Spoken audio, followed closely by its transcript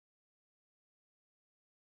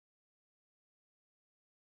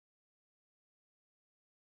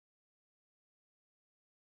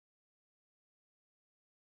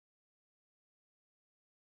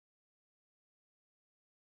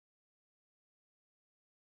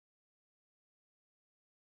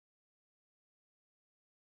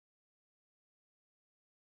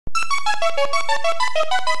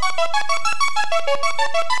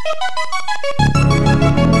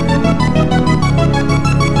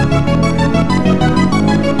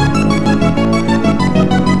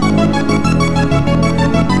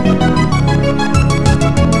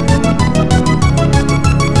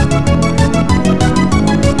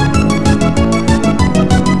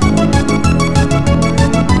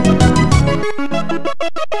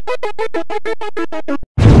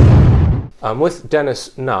I'm with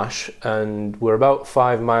Dennis Nash, and we're about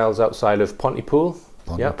 5 miles outside of Pontypool.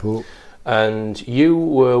 Pontypool. And you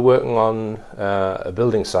were working on a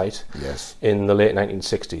building site. Yes. In the late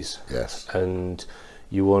 1960s. Yes. And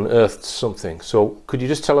you unearthed something. So could you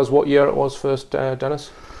just tell us what year it was first,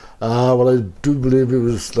 Dennis? Well, I do believe it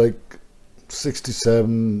was like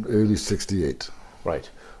 67, early 68. Right.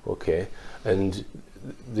 Okay. And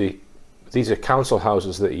these are council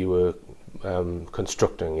houses that you were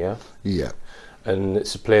constructing, yeah? Yeah. And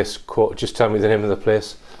it's a place called, just tell me the name of the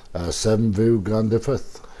place. 7 View,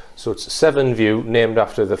 Garndiffaith. So it's 7 View, named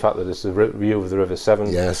after the fact that it's the view of the River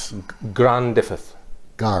Severn. Yes. Garndiffaith.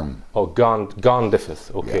 Garn. Oh,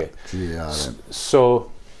 Garndiffaith, okay. Yeah,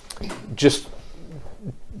 so, just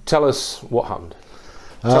tell us what happened.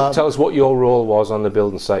 Tell us what your role was on the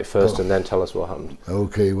building site first, and then tell us what happened.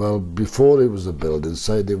 Okay, well, before it was a building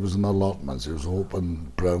site, it was an allotment. It was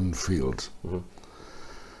open brown fields. Mm-hmm.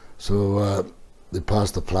 So they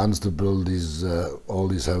passed the plans to build these all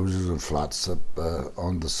these houses and flats up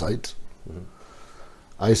on the site. Mm-hmm.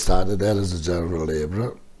 I started there as a general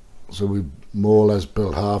labourer, so we more or less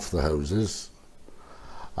built half the houses,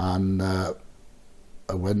 and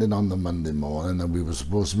I went in on the Monday morning, and we were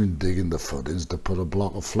supposed to be digging the footings to put a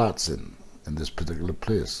block of flats in this particular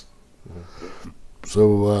place. Mm-hmm.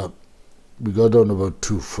 So we got down about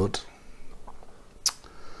 2 foot.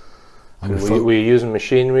 And were you using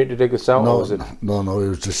machinery to dig this out? No, or was it? No, it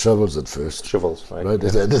was just shovels at first. Shovels, right. Right,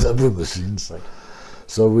 it ended up with machines. Right.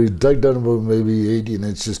 So we dug down about maybe 18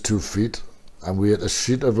 inches, 2 feet, and we had a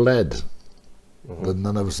sheet of lead. Mm-hmm. That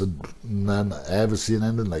none of us had ever seen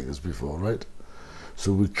anything like this before, right?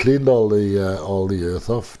 So we cleaned all the earth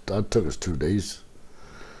off. That took us 2 days.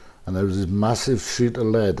 And there was this massive sheet of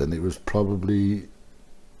lead, and it was probably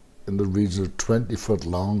in the region of 20 foot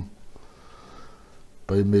long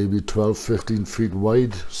by maybe 12, 15 feet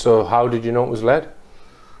wide. So how did you know it was lead?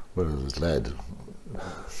 Well, it was lead.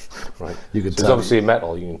 Right. You could so it's obviously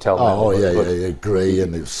metal, you can tell. Oh, yeah, grey,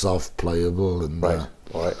 and it's soft, pliable. And, right.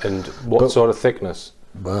 All right. And what sort of thickness?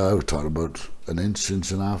 We're talking about an inch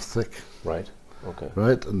and a half thick. Right. Okay.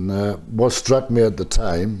 Right, and what struck me at the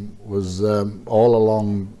time was all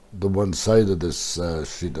along the one side of this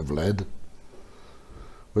sheet of lead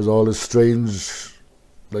was all this strange,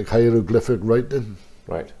 like hieroglyphic writing.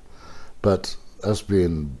 Right. But us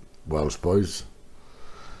being Welsh boys,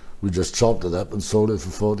 we just chopped it up and sold it for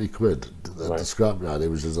 40 quid at the scrapyard. It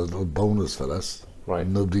was just a little bonus for us. Right.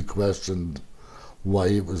 Nobody questioned why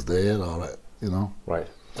it was there, or Right.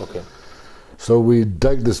 Okay. So we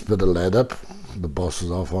dug this bit of lead up. The boss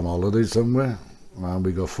was off on holiday somewhere, and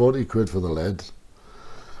we got 40 quid for the lead.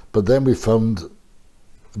 But then we found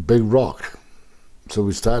a big rock. So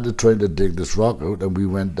we started trying to dig this rock out, and we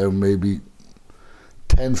went down maybe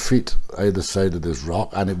 10 feet either side of this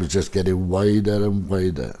rock, and it was just getting wider and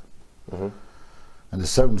wider. Mm-hmm. And it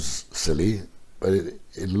sounds silly, but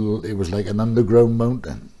it was like an underground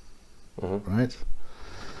mountain, mm-hmm. right?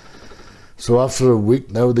 So after a week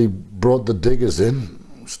now, they brought the diggers in,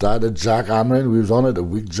 started jackhammering. We was on it a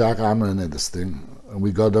week jackhammering at this thing, and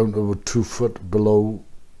we got down to about 2 foot below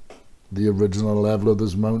the original level of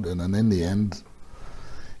this mountain. And in the end,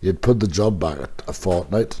 he'd put the job back at a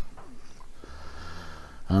fortnight,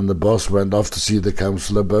 and the boss went off to see the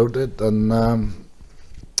council about it. And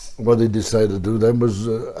what he decided to do then was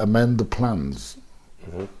amend the plans,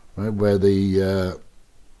 mm-hmm. right, where they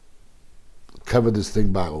covered this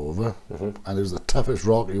thing back over, mm-hmm. and it was the toughest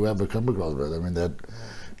rock you ever come across with. I mean, they had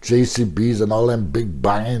JCBs and all them big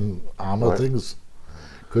banging armour things.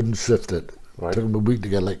 Couldn't shift it. Right. Took him a week to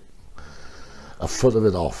get like a foot of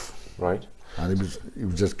it off. Right. And he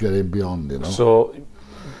was just getting beyond, So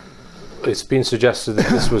it's been suggested that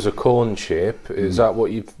this was a cone shape. Is that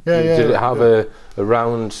what you? Did it have a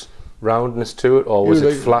roundness to it, or was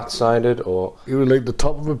it like flat-sided, or? It was like the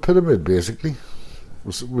top of a pyramid, basically.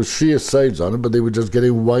 With sheer sides on it, but they were just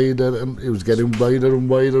getting wider, and it was getting wider and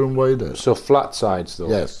wider and wider. So flat sides, though.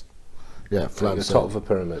 Yes. Yeah, flat. Like the top of a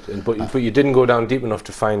pyramid, but you didn't go down deep enough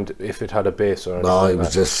to find if it had a base or anything. No, it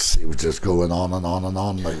was just going on and on and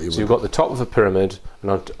on. Like so you've got the top of a pyramid,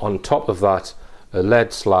 and on top of that, a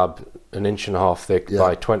lead slab, 1.5 inches thick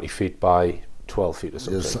by 20 feet by 12 feet or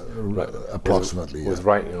something. Yes, right. Approximately. With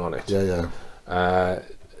writing on it. Yeah, yeah.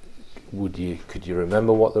 Could you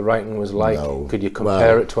remember what the writing was like? No. Could you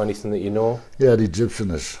compare it to anything that you know? Yeah, the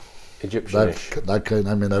Egyptianish. Egyptianish. That kind.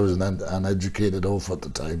 I mean, I was an uneducated oaf at the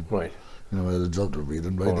time. Right. You know, I had a job to read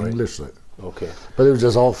and write English. Like. Okay. But it was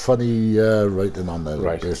just all funny writing on there,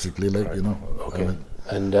 right. basically, like, right. you know. Okay.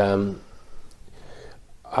 And I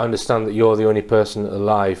understand that you're the only person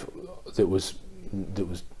alive that was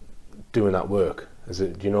doing that work.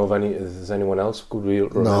 Do you know of is anyone else? Could we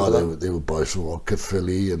remember No, they were boys from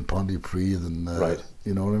Caerphilly and Pontypridd and right.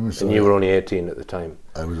 You know what I mean? So and you were only 18 at the time.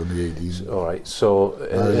 I was only 18. All right. So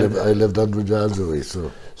I lived 100 yards away.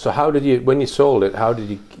 So how did you, when you sold it? How did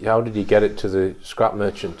you get it to the scrap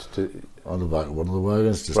merchant? On the back of one of the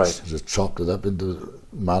wagons, just chopped it up into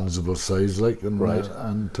manageable size, like, and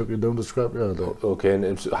and took it down to scrapyard. Like. Okay.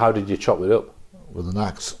 And how did you chop it up? With an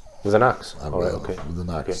axe. With an axe? All right, okay. With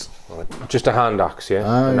an axe. Okay. All right. Just a hand axe,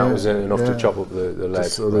 yeah? And that was enough to chop up the leg?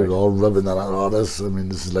 So they were all rubbing that on us. I mean,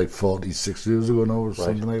 this is like 46 years ago now or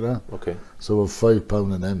something like that. Okay. So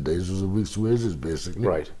 £5 in them days was a week's wages, basically.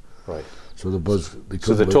 Right. So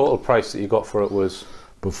the total price that you got for it was?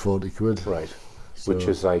 About 40 quid. Right. So, which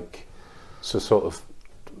is like, so sort of,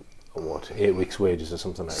 what, 8 weeks' wages or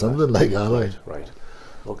something like that? Something like that, Right.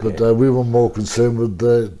 Okay. But we were more concerned with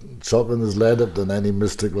chopping his lead up than any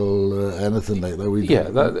mystical anything like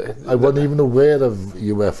that. I wasn't even aware of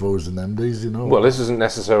UFOs in them days, you know. Well, this isn't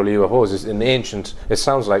necessarily UFOs. It's an ancient. It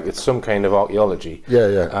sounds like it's some kind of archaeology.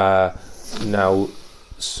 Yeah. Now,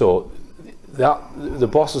 so the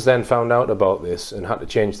bosses then found out about this and had to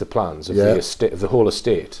change the plans of the whole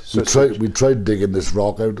estate. So we tried digging this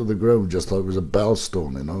rock out of the ground. Just thought it was a bell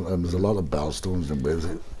stone, you know. And there's a lot of bell stones in Wales,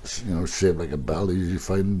 you know, shaped like a bell. You usually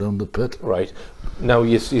find them down the pit. Right. Now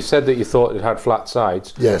you said that you thought it had flat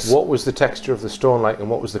sides. Yes. What was the texture of the stone like, and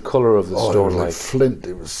what was the colour of the stone it was like flint.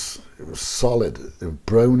 It was solid. It was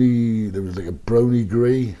browny. There was like a browny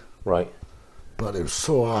grey. Right. But it was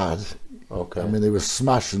so hard. Okay. I mean, they were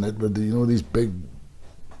smashing it with these big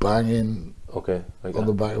banging. Okay. Like on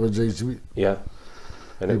the back of a JCB. Yeah.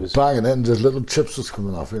 And it was banging it, and just little chips was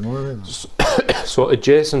coming off. You know what I mean? So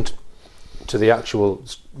adjacent to the actual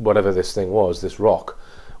whatever this thing was, this rock,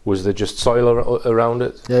 was there just soil around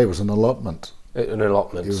it? Yeah, it was an allotment. An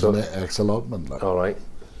allotment. It was an ex-allotment. Like. All right.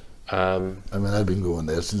 I mean, I've been going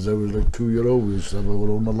there since I was like 2-year-old. We used to have our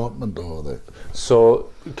own allotment over there. So,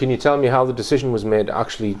 can you tell me how the decision was made to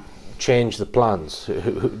actually change the plans?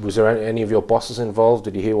 Was there any of your bosses involved?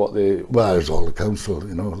 Did you hear what the... Well, it was all the council,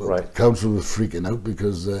 you know. Right. The council was freaking out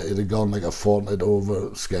because it had gone like a fortnight over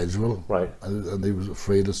schedule. Right. And they was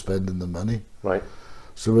afraid of spending the money. Right.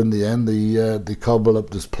 So in the end, they cobbled up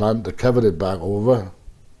this plan to cover it back over,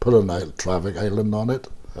 put a traffic island on it,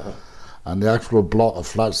 and the actual block of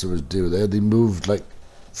flats that was due there, they moved like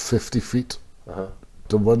 50 feet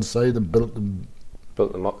to one side and built them.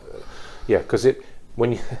 Built them up. Yeah, because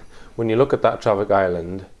when you look at that traffic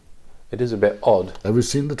island, it is a bit odd. Have you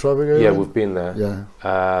seen the traffic island? Yeah, we've been there.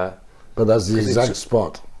 Yeah. But that's the exact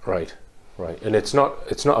spot. Right. Right, and it's not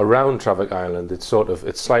a round traffic island. It's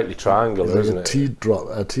slightly triangular, isn't it?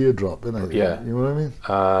 A teardrop, isn't it? Yeah. You know what I mean?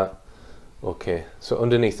 Okay, so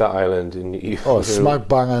underneath that island, smack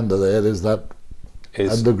bang under there is that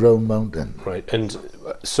underground mountain. Right, and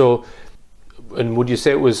would you say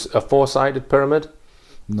it was a 4-sided pyramid?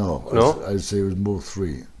 No. I'd say it was more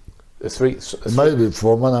 3. It might be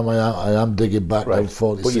 4, man. I am digging back down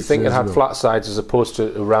 46 But you think it had flat sides as opposed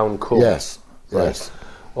to a round cone? Yes. Right. Yes.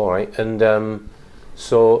 All right, and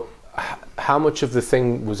so how much of the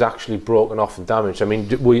thing was actually broken off and damaged? I mean,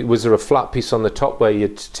 was there a flat piece on the top where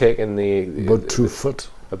you'd taken about 2 foot?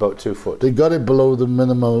 About 2 foot. They got it below the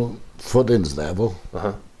minimal footings level.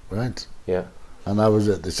 Right. Yeah. And that was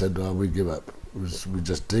it. They said, "Well, we give up." We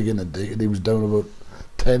just digging and digging. He was down about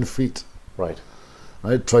 10 feet. Right.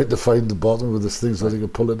 I tried to find the bottom with this thing so they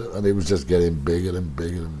could pull it, and it was just getting bigger and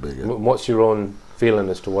bigger and bigger. What's your own feeling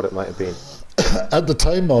as to what it might have been? At the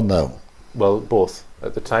time or now? Well, both.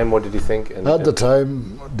 At the time, what did you think? At the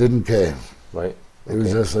time, didn't care. Right. It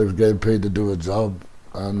was just I was getting paid to do a job,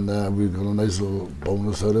 and we got a nice little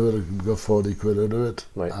bonus out of it. We got 40 quid out of it,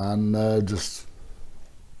 right. And just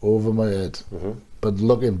over my head. But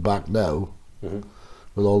looking back now,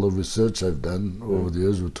 with all the research I've done over the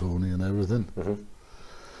years with Tony and everything,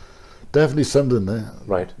 definitely something there.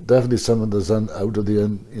 Right. Definitely something that's out of the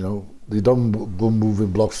end. You know, they don't go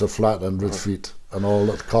moving blocks of flat 100 feet, and all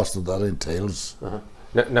the cost of that entails.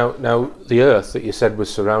 Now, the earth that you said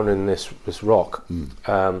was surrounding this rock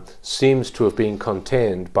seems to have been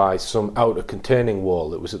contained by some outer containing wall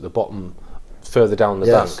that was at the bottom, further down the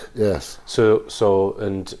bank. Yes. So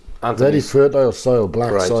very fertile soil,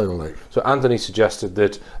 black soil. Like. So Anthony suggested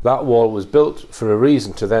that that wall was built for a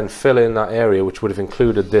reason, to then fill in that area, which would have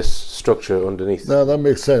included this structure underneath. No, that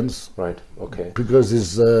makes sense. Right. Okay. Because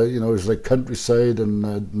it's it's like countryside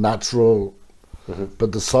and natural,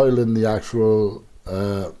 but the soil in the actual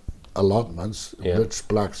allotments, rich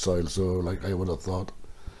black soil. So like I would have thought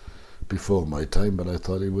before my time, but I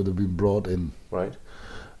thought it would have been brought in. Right.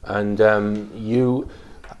 And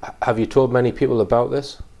have you told many people about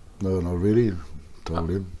this? No, not really. Told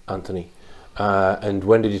him. Anthony. And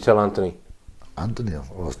when did you tell Anthony? Anthony,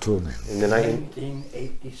 or Tony? In the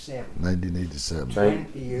 1987. 1987.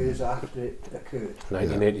 20 years after it occurred.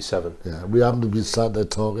 1987. Yeah, we happened to be sat there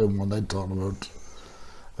talking one night, talking about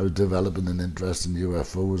I was developing an interest in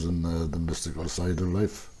UFOs and the mystical side of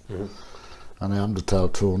life. And I happened to tell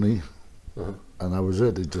Tony, and that was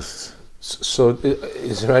it. It just... So,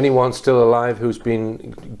 is there anyone still alive who's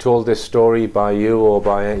been told this story by you or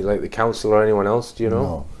by like the council or anyone else? Do you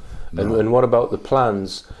know? No. And what about the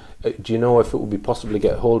plans? Do you know if it would be possible to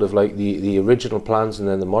get hold of like the original plans and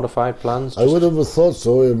then the modified plans? I would have thought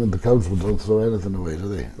so. I mean, the council don't throw anything away, do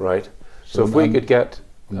they? Right. So if we could get...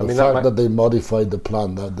 I mean, the fact that they modified the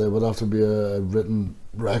plan, that there would have to be a written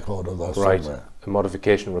record of that somewhere. A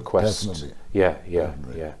modification request. Definitely. Yeah.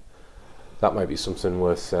 That might be something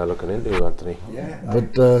worth looking into, Anthony. Yeah,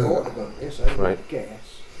 but I thought about this, I would guess.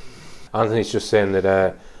 Anthony's just saying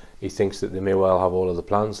that he thinks that they may well have all of the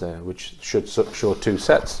plans there, which should show two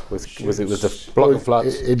sets with the block of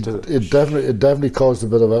flats. It definitely caused a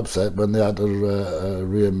bit of upset when they had to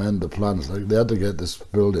re-amend the plans. Like they had to get this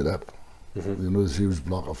building up, this huge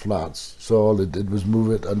block of flats. So all they did was move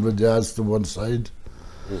it 100 yards to one side,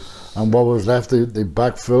 and what was left they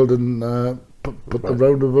backfilled and put the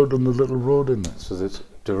roundabout and the little road in there. So that's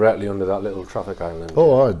directly under that little traffic island.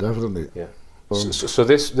 Oh, aye, definitely. Yeah. So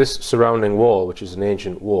this surrounding wall, which is an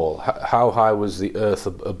ancient wall, how high was the earth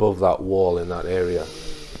above that wall in that area?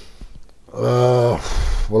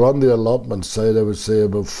 Well, on the allotment side, I would say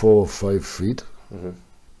about 4 or 5 feet.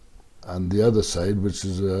 And the other side, which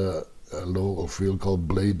is a local field called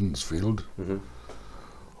Bladen's Field,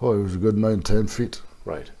 oh, it was a good 9-10 feet.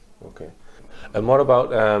 Right, okay. And what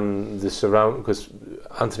about the surround? Because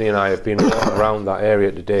Anthony and I have been around that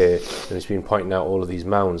area today, and he's been pointing out all of these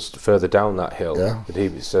mounds further down that hill that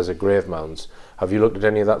he says are grave mounds. Have you looked at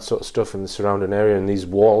any of that sort of stuff in the surrounding area and these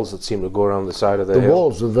walls that seem to go around the side of the hill? The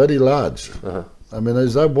walls are very large. I mean,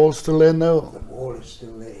 is that wall still there now? The wall is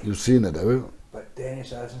still there. You've seen it, have you? But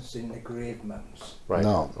Dennis hasn't seen the grave mounds. Right.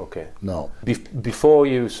 No. Okay. No. Before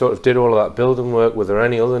you sort of did all of that building work, were there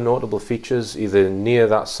any other notable features either near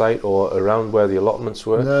that site or around where the allotments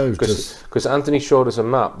were? No, because Anthony showed us a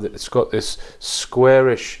map that it's got this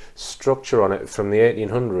squarish structure on it from the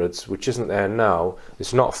 1800s, which isn't there now.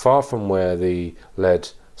 It's not far from where the lead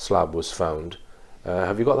slab was found.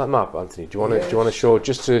 Have you got that map, Anthony? Do you want to show,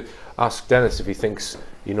 just to ask Dennis if he thinks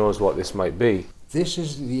he knows what this might be? This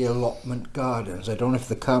is the allotment gardens. I don't know if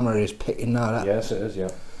the camera is picking that up. Yes, it is, yeah.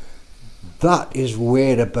 That is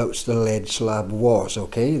whereabouts the lead slab was,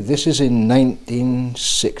 okay? This is in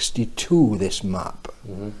 1962, this map.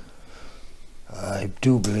 I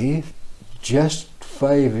do believe, just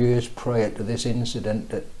 5 years prior to this incident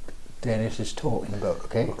that Dennis is talking about,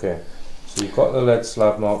 okay? Okay. So you've got the lead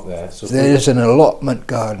slab mark there. So there's an allotment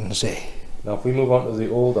gardens there. Now if we move on to the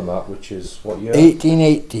older map, which is what year?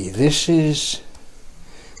 1880. This is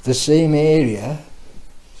the same area.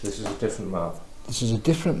 So this is a different map. This is a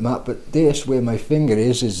different map, but this, where my finger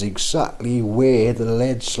is exactly where the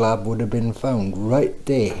lead slab would have been found, right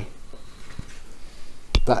there.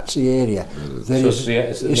 That's the area. It's the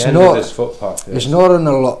end of this footpath. It's not an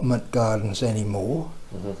allotment gardens anymore.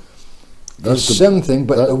 There's That's something,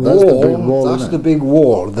 but the wall, that's the big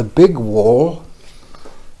wall. The big wall,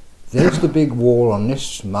 there's the big wall on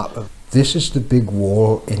this map. This is the big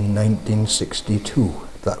wall in 1962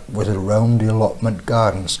 that was around the allotment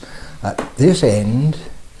gardens. At this end,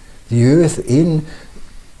 the earth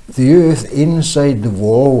inside the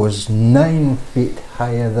wall was 9 feet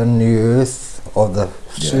higher than the earth or the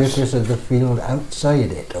surface of the field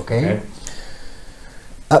outside it, okay?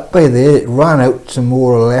 Up by there it ran out to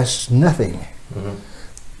more or less nothing,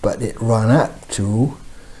 but it ran up to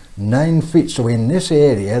 9 feet. So in this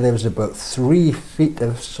area there was about 3 feet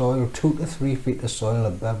of soil, 2 to 3 feet of soil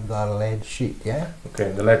above that lead sheet, yeah?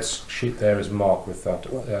 Okay, the lead sheet there is marked with that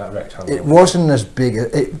rectangle. It wasn't as big,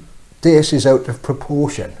 this is out of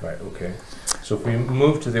proportion. Right, okay. So if we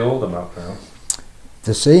move to the older map now.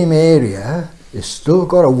 The same area is still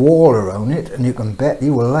got a wall around it, and you can bet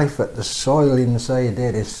your life that the soil inside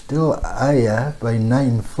there is still higher by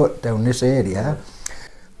 9 foot down this area.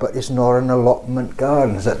 but it's not an allotment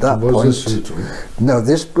gardens at that Was point. this suitable? No,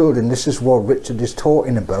 this building, this is what Richard is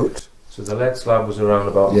talking about. So the lead slab was around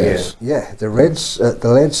about Yes. Yeah, the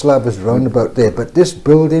lead slab is round about there, but this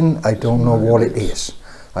building, I don't know what it is.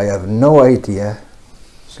 I have no idea.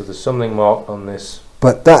 So there's something marked on this.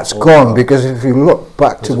 But that's gone, because if you look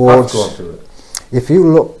back There's towards, a path going to it. if you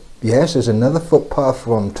look, yes, there's another footpath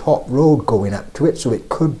from Top Road going up to it, so it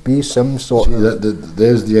could be some sort See, of,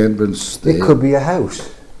 there's the entrance there. it could be a house.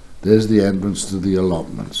 There's the entrance to the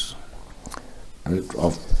allotments. Right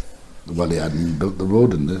off, well, they hadn't built the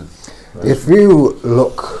road in there. Right. If you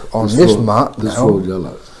look on this map this now, road,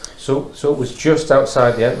 yellow. So it was just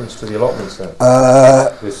outside the entrance to the allotments then,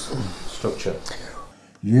 this structure.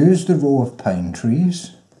 use the row of pine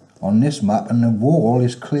trees on this map, and the wall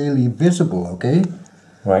is clearly visible, okay?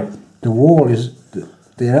 Right. The wall is,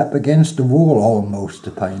 they're up against the wall almost,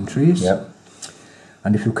 the pine trees. Yep.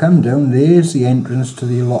 And if you come down, there's the entrance to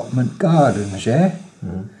the allotment gardens, yeah?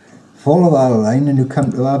 Mm. Follow that line and you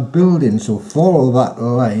come to our building, so follow that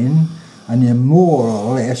line and you're more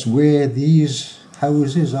or less where these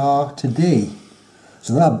houses are today.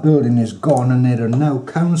 So that building is gone and there are now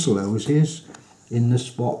council houses in the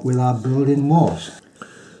spot where our building was.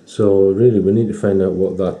 So really we need to find out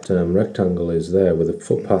what that rectangle is there with a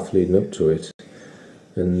footpath leading up to it.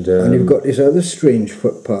 And you've got this other strange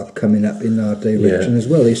footpath coming up in our direction as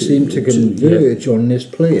well. They seem to converge on this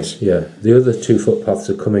place. Yeah, the other two footpaths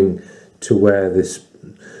are coming to where this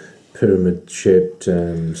pyramid-shaped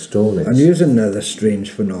stone is. And here's another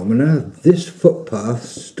strange phenomena. This footpath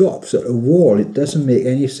stops at a wall. It doesn't make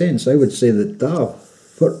any sense. I would say that that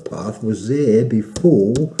footpath was there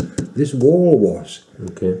before this wall was.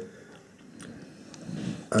 Okay.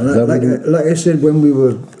 And like I said when we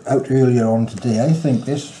were out earlier on today, I think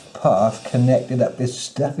this path connected up this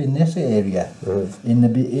stuff in this area in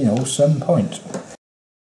the some point.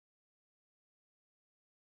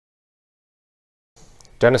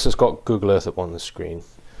 Dennis has got Google Earth up on the screen,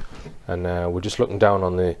 and we're just looking down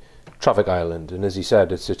on the traffic island. And as he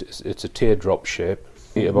said, it's a teardrop shape.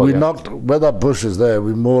 We knocked, where that bush is there,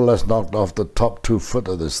 we more or less knocked off the top 2 foot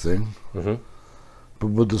of this thing. Mm-hmm. But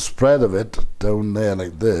with the spread of it down there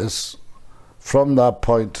like this, from that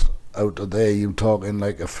point out to there, you're talking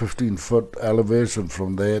like a 15-foot elevation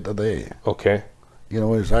from there to there. Okay. You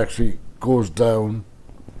know, it actually goes down.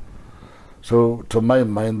 So to my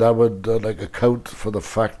mind, that would like account for the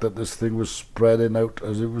fact that this thing was spreading out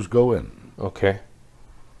as it was going. Okay.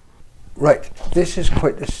 Right, this is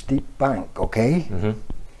quite a steep bank, okay? Mm-hmm.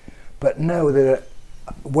 But now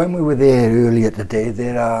when we were there earlier today,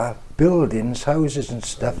 there are buildings, houses and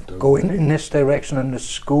stuff going in this direction, and the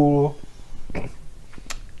school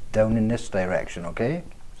down in this direction, okay?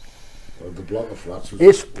 Well, the block of flats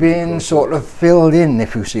it's been sort of filled in,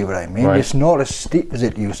 if you see what I mean. Right. It's not as steep as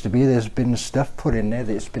it used to be. There's been stuff put in there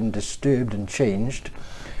that's been disturbed and changed.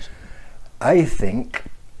 I think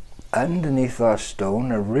underneath our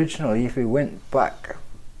stone, originally, if we went back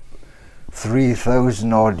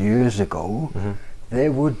 3,000 odd years ago,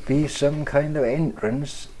 there would be some kind of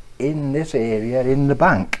entrance in this area in the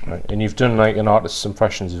bank. Right. And you've done like an artist's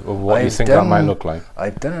impressions of what you think that might look like.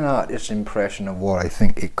 I've done an artist's impression of what I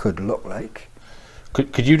think it could look like.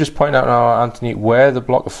 Could you just point out now, Anthony, where the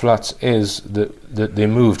block of flats is that they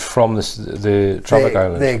moved from the traffic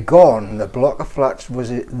island? They're gone. The block of flats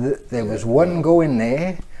there was one going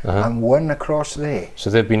there and one across there.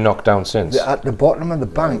 So they've been knocked down since. At the bottom of the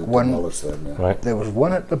bank, Right. there was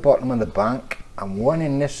one at the bottom of the bank and one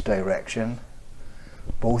in this direction.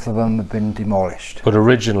 Both of them have been demolished. But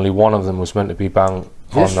originally, one of them was meant to be bang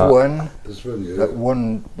This on one, that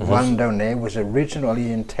one run down there, was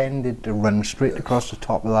originally intended to run straight across the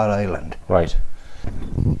top of that island. Right.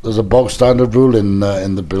 There's a bog standard rule in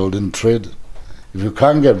the building trade. If you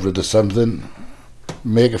can get rid of something,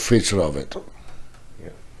 make a feature of it. Yeah.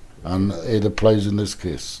 And it applies in this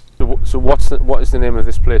case. So what is the name of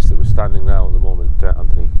this place that we're standing now at the moment,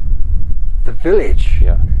 Anthony? The village,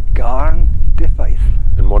 Yeah. Garndiffaith.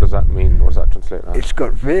 And what does that mean? What does that translate as? It's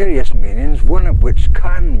got various meanings, one of which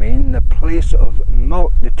can mean the place of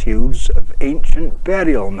multitudes of ancient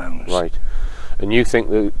burial mounds. Right. And you think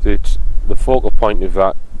that the focal point of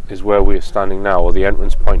that is where we are standing now, or the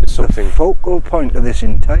entrance point is something... The focal point of this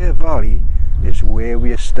entire valley is where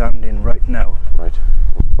we are standing right now. Right.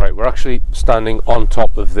 Right, we're actually standing on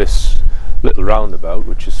top of this little roundabout,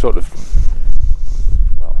 which is sort of...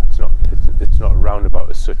 Well, it's not a roundabout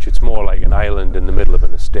as such, it's more like an island in the middle of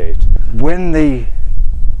an estate. When they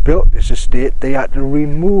built this estate, they had to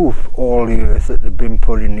remove all the earth that had been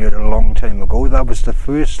put in here a long time ago. That was the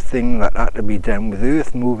first thing that had to be done with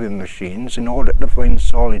earth moving machines in order to find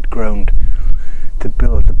solid ground to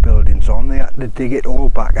build the buildings on. They had to dig it all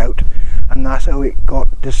back out, and that's how it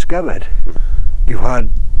got discovered. You had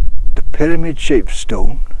the pyramid-shaped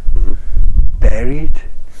stone buried,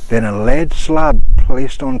 then a lead slab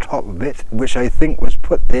placed on top of it, which I think was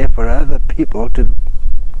put there for other people to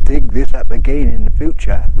dig this up again in the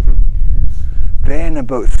future. Then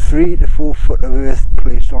about 3 to 4 foot of earth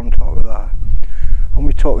placed on top of that. And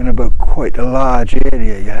we're talking about quite a large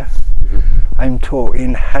area, yeah? I'm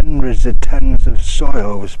talking hundreds of tons of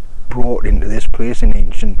soil was brought into this place in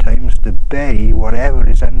ancient times to bury whatever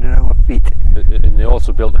is under our feet. And they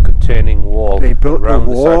also built a containing wall. They built around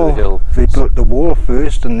the wall. The side of the hill. They built the wall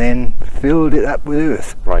first and then filled it up with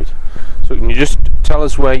earth. Right. So can you just tell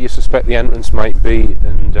us where you suspect the entrance might be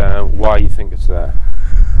and why you think it's there?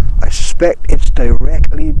 I suspect it's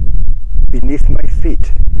directly beneath my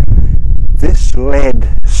feet. This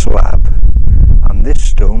lead slab and this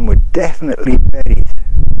stone were definitely buried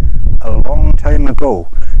a long time ago.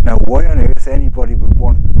 Now, why on earth anybody would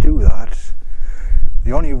want to do that,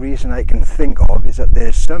 the only reason I can think of is that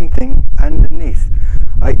there's something underneath.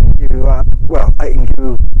 I can give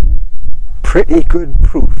you pretty good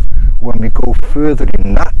proof when we go further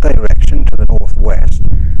in that direction to the northwest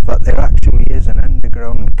that there actually is an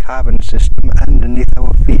underground cavern system underneath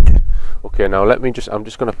our feet. Okay, now I'm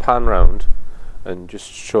just going to pan round and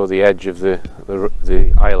just show the edge of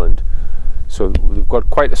the island. So we've got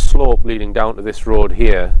quite a slope leading down to this road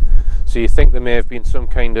here. So you think there may have been some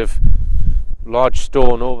kind of large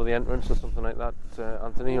stone over the entrance or something like that,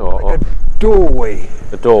 Anthony? Or a doorway.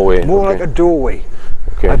 A doorway. More okay. like a doorway.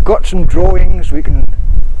 Okay. I've got some drawings we can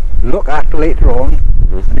look at later on,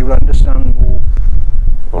 and you'll understand more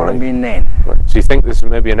what I mean then. Right. So you think there's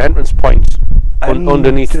maybe an entrance point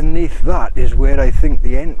underneath? Underneath that is where I think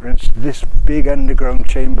the entrance to this big underground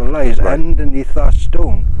chamber lies, underneath that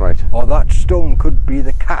stone. Right. Or that stone could be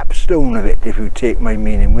the capstone of it, if you take my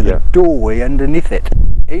meaning, with a doorway underneath it.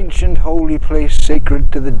 Ancient holy place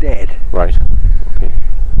sacred to the dead. Right. Okay.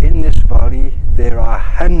 In this valley there are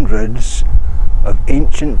hundreds of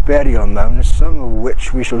ancient burial mounds, some of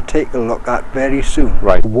which we shall take a look at very soon.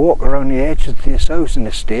 Right. Walk around the edge of this housing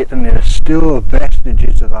estate and there are still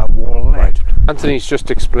vestiges of that wall left. Right. Anthony's just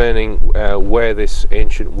explaining where this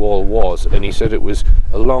ancient wall was, and he said it was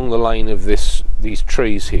along the line of these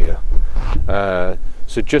trees here. So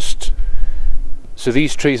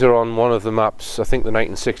these trees are on one of the maps, I think the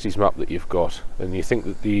 1960s map that you've got, and you think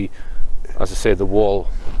that as I say, the wall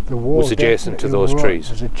was adjacent to those trees.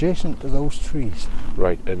 It was adjacent to those trees.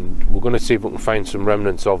 Right, and we're going to see if we can find some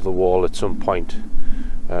remnants of the wall at some point.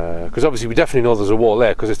 Because obviously we definitely know there's a wall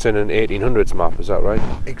there because it's in an 1800s map, is that right?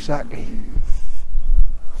 Exactly.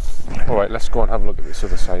 Alright, let's go and have a look at this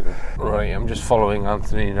other side then. Right, I'm just following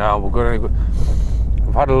Anthony now. We've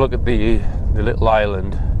had a look at the little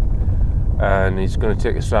island, and he's going to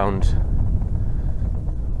take us round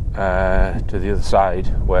to the other side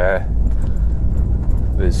where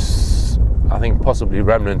there's, I think, possibly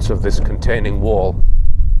remnants of this containing wall.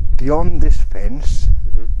 Beyond this fence,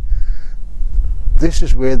 this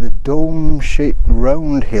is where the dome-shaped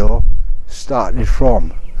round hill started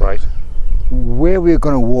from. Right. Where we're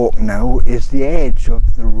going to walk now is the edge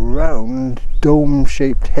of the round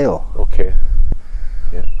dome-shaped hill. Okay.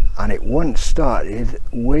 Yeah. And it once started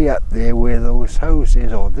way up there where those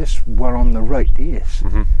houses, or this one on the right is.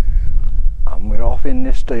 And we're off in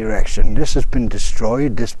this direction. This has been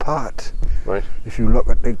destroyed, this part. Right. If you look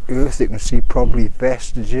at the earth, you can see probably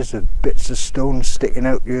vestiges of bits of stone sticking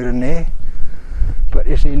out here and there. But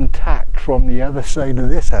it's intact from the other side of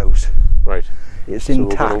this house. Right. It's so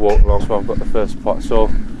intact. We're going to walk along, so I've got the first part. So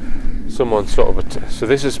someone sort of, so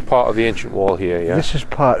this is part of the ancient wall here, yeah? This is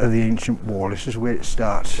part of the ancient wall. This is where it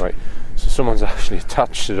starts. Right. So someone's actually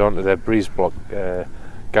attached it onto their breeze block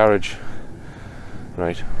garage.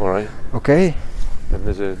 Right. All right. Okay. And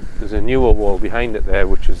there's a newer wall behind it there,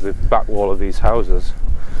 which is the back wall of these houses,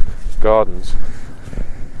 gardens.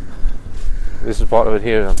 This is part of it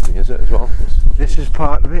here, Anthony, is it as well? This is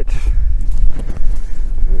part of it.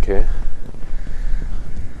 Okay.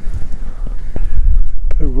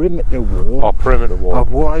 Perimeter wall. Oh, perimeter wall.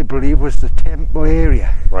 Of what I believe was the temple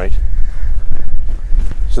area. Right.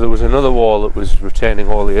 So there was another wall that was retaining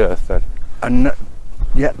all the earth then? And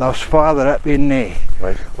yeah, that was farther up in there.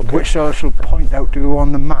 Right. Okay. Which I shall point out to you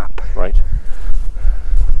on the map. Right.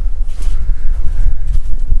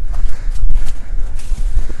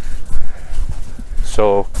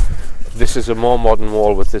 So this is a more modern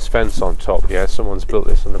wall with this fence on top, yeah? Someone's built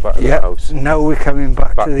this in the back of the house. Now we're coming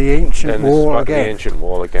back to the ancient wall again. The ancient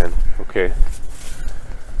wall again, okay.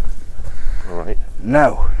 Alright.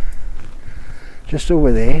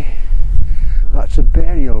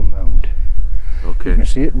 You can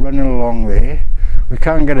see it running along there. We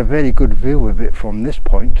can't get a very good view of it from this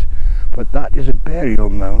point, but that is a burial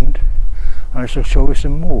mound, and I shall show you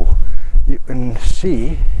some more. You can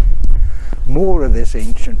see more of this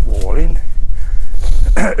ancient walling.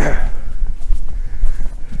 And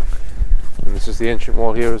this is the ancient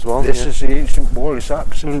wall here as well? This is the ancient wall. It's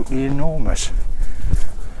absolutely enormous.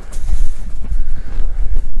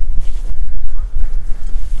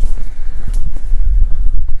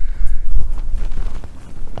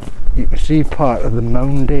 You can see part of the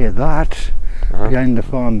mound there. That behind the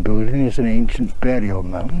farm building is an ancient burial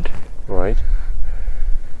mound. Right.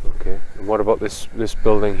 Okay. And what about this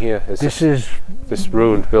building here? This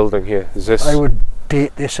ruined building here? Is this? I would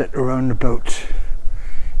date this at around about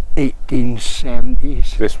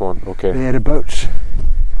 1870s. This one. Okay. Thereabouts.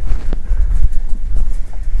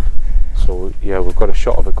 So yeah, we've got a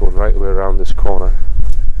shot of it going right the way around this corner.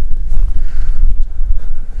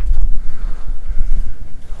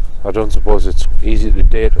 I don't suppose it's easy to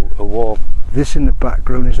date a wall. This in the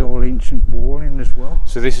background is all ancient walling as well.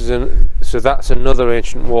 So this is so that's another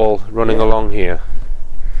ancient wall running along here.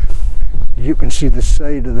 You can see the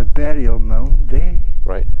side of the burial mound there.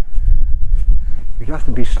 Right. You'd have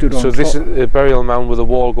to be stood on So top. this is a burial mound with a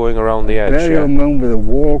wall going around the edge. Burial mound with a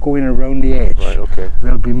wall going around the edge. Right. Okay.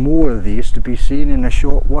 There'll be more of these to be seen in a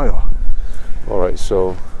short while. All right.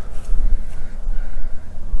 So.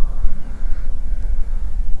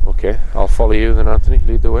 Okay, I'll follow you then, Anthony.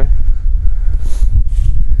 Lead the way.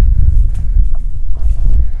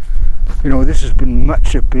 You know, this has been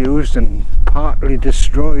much abused and partly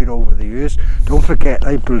destroyed over the years. Don't forget,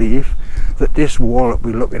 I believe, that this wall that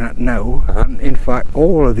we're looking at now, and in fact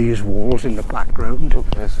all of these walls in the background,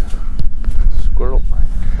 There's a squirrel.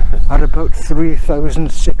 are about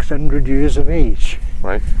 3,600 years of age.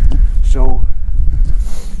 Right. So,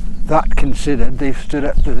 that considered, they've stood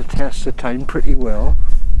up to the test of time pretty well,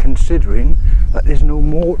 considering that there's no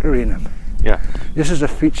mortar in them. Yeah. This is a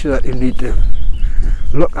feature that you need to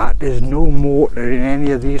look at. There's no mortar in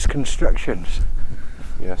any of these constructions.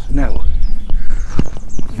 Yes. Now,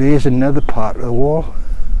 there's another part of the wall.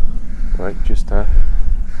 Right, just there.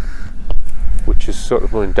 Which is sort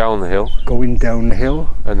of going down the hill. Going down the hill,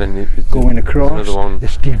 And then going there's across. another one.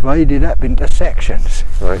 It's divided up into sections.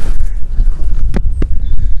 Right.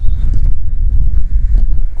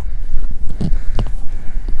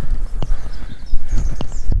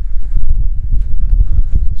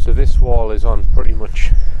 So this wall is on pretty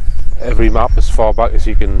much every map as far back as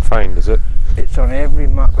you can find, is it? It's on every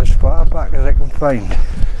map as far back as I can find.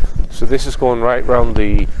 So this is going right round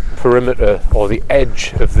the perimeter or the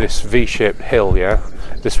edge of this V-shaped hill, yeah?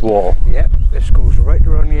 This wall. Yep, this goes right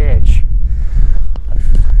around the edge.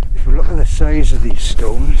 If you look at the size of these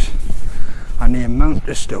stones and the amount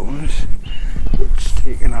of stones, it's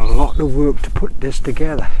taken a lot of work to put this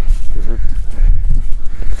together.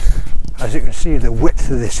 As you can see, the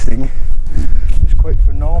width of this thing is quite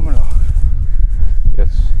phenomenal.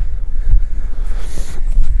 Yes.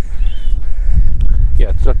 Yeah,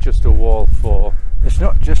 it's not just a wall for It's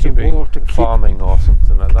not just a wall to keep farming or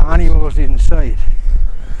something like that. animals inside.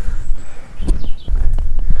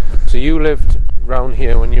 So you lived round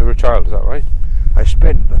here when you were a child, is that right? I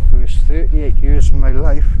spent the first 38 years of my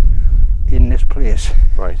life in this place.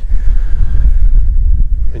 Right.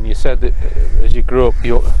 And you said that as you grew up,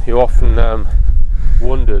 you often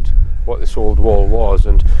wondered what this old wall was,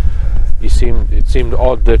 and it seemed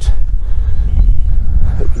odd that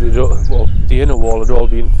the inner wall had all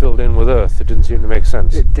been filled in with earth. It didn't seem to make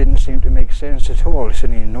sense. It didn't seem to make sense at all. It's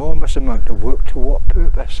an enormous amount of work. To what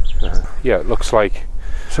purpose? Yeah, it looks like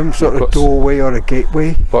Some sort of doorway or a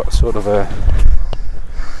gateway. but sort of a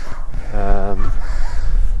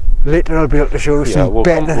Later I'll be able to show you some we'll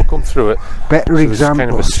come through it. better So there's examples.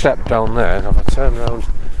 kind of a step down there, and if I turn around,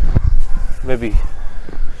 maybe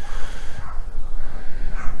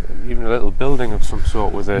even a little building of some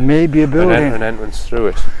sort with Maybe a building. an entrance through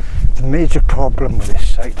it. The major problem with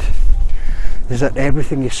this site is that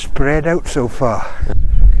everything is spread out so far.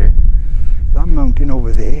 Okay. That mountain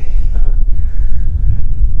over there,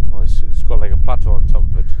 Well, it's got like a plateau on top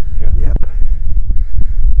of it. Yeah. yep,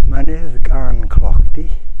 Mynydd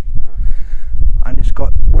Garndiffaith, and it's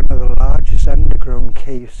got one of the largest underground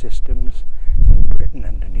cave systems in Britain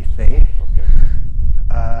underneath there.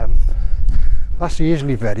 Okay. That's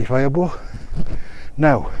easily verifiable.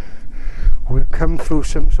 Now, we've come through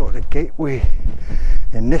some sort of gateway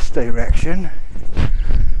in this direction,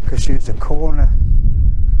 because here's the corner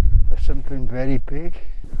of something very big.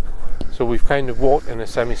 So we've kind of walked in a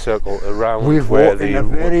semicircle around We've where walked in a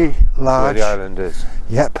very where large, the island is.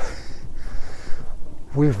 yep,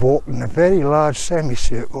 we've walked in a very large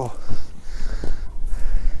semicircle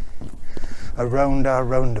around our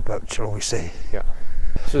roundabout, shall we say. Yeah.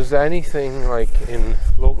 So is there anything like in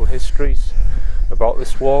local histories about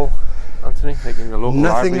this wall, Anthony? Like in the local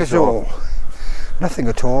Nothing libraries at all. Nothing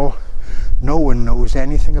at all. No one knows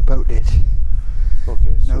anything about it.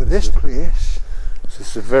 Okay. So Now this place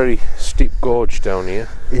is a very steep gorge down here.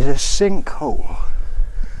 is a sinkhole.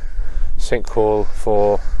 Sinkhole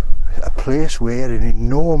for A place where an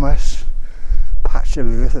enormous patch of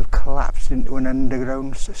earth have collapsed into an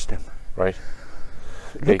underground system. right.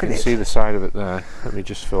 Yeah, you Look at can it. see the side of it there. Let me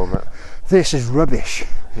just film it. This is rubbish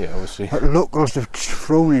Yeah, obviously. that locals have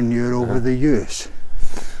thrown in here over the years.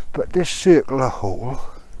 But this circular hole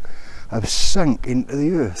have sunk into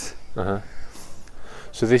the earth.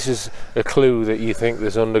 So this is a clue that you think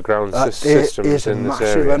there's underground There systems is a in this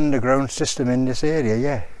massive area. underground system in this area,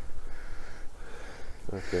 yeah.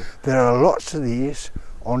 Okay. There are lots of these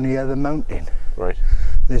on the other mountain. Right.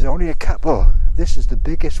 There's only a couple. This is the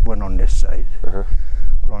biggest one on this side.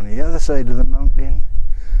 But on the other side of the mountain,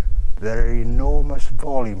 there are enormous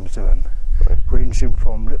volumes of them, Right. ranging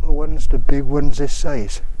from little ones to big ones this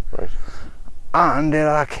size. Right. And there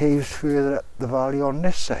are caves further up the valley on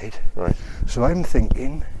this side. Right. So I'm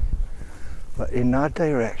thinking that in that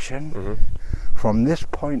direction, from this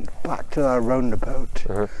point back to that roundabout,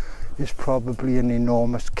 is probably an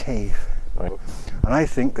enormous cave. Right. And I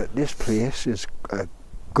think that this place is a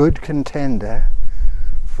good contender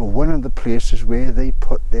for one of the places where they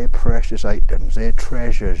put their precious items, their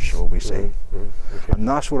treasures, shall we say. Okay. And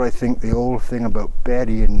that's what I think the old thing about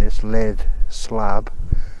burying this lead slab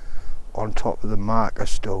on top of the marker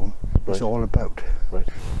stone is Right. all about. Right.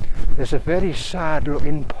 There's a very sad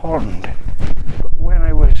looking pond, but when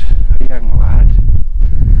I was a young lad,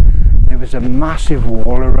 there was a massive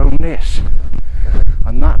wall around this,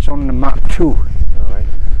 and that's on the map too. Alright.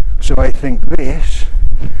 So I think this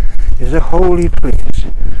is a holy place,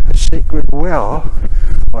 a sacred well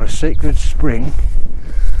or a sacred spring.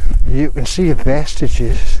 You can see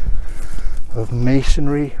vestiges of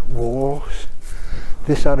masonry walls.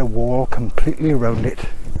 This had a wall completely around it,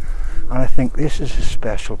 and I think this is a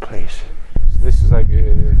special place. So this is like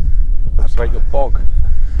a bog.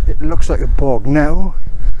 It looks like a bog now,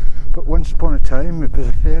 but once upon a time it was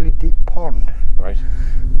a fairly deep pond Right.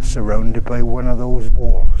 surrounded by one of those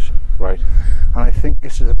walls. Right. And I think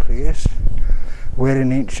this is a place where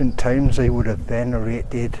in ancient times they would have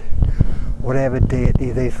venerated whatever deity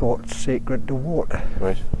they thought sacred to water.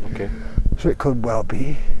 Right. Okay. So it could well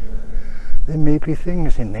be there may be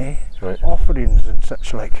things in there, Right. offerings and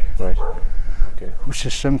such like, Right. Okay. which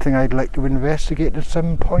is something I'd like to investigate at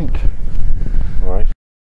some point. Alright.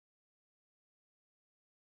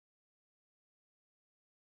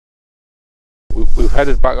 We've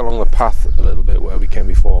headed back along the path a little bit where we came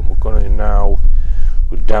before, and we're going to now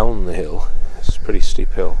go down the hill. It's a pretty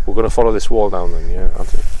steep hill. We're going to follow this wall down then, yeah,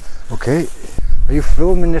 Anthony? Okay, are you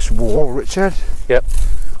filming this wall, Richard? Yep.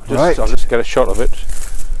 Right. I'll just get a shot of it.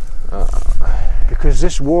 Because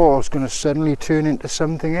this wall is going to suddenly turn into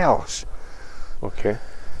something else. Okay.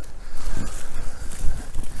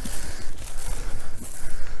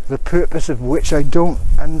 The purpose of which I don't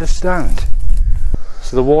understand.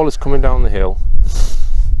 So the wall is coming down the hill,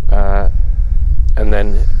 and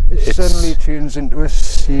then It suddenly turns into a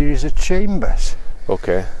series of chambers.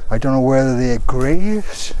 Okay. I don't know whether they're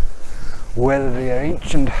graves, whether they are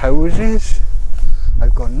ancient houses.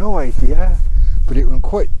 I've got no idea, but you can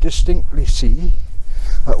quite distinctly see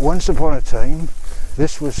that once upon a time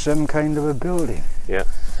this was some kind of a building. Yeah.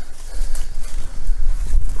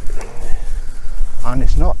 And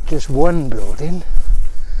it's not just one building,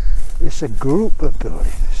 it's a group of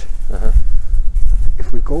buildings.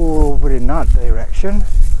 If we go over in that direction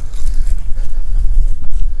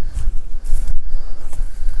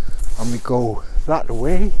and we go that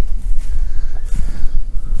way,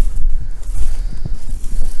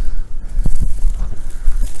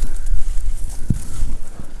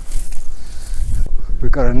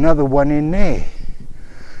 we've got another one in there.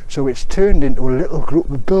 So it's turned into a little group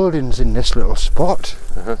of buildings in this little spot.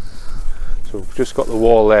 So we've just got the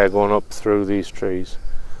wall there going up through these trees.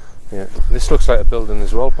 Yeah. This looks like a building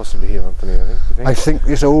as well, possibly here, Anthony, I think. You think? I think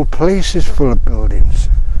this old place is full of buildings.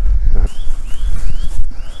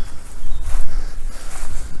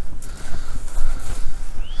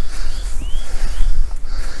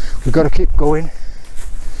 We've got to keep going.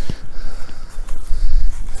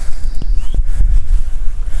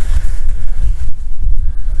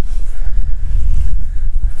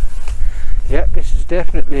 Yep, this is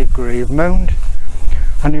definitely a grave mound,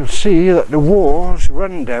 and you'll see that the walls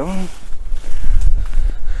run down,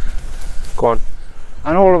 Go on.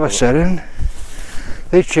 and all of a sudden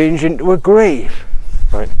they change into a grave.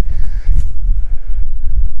 Right.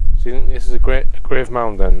 So you think this is a grave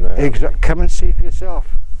mound then? Come and see for yourself.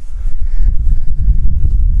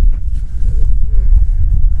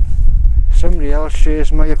 Somebody else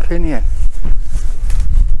shares my opinion.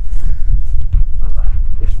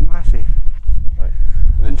 It's massive. Right.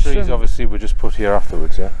 And the trees obviously were just put here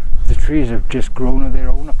afterwards, yeah? The trees have just grown of their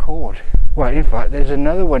own accord. Well, in fact, there's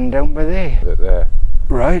another one down by there. There.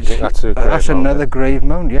 Right. I think that's a grave That's mound, another grave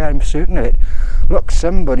mound, yeah, I'm certain of it. Look,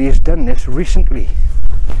 somebody has done this recently.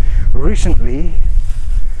 Recently,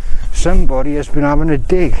 somebody has been having a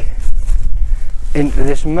dig into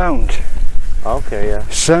this mound. Okay, yeah.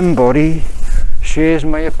 Somebody shares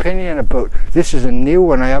my opinion about this. Is a new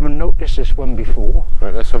one. I haven't noticed this one before.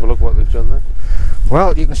 Right, let's have a look what they've done then.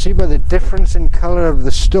 Well, you can see by the difference in colour of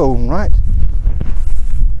the stone, right?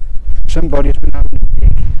 Somebody's been having a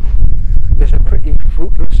dig. It's a pretty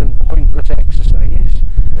fruitless and pointless exercise,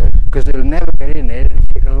 because they'll never get in there. It'll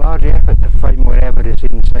take a large effort to find whatever is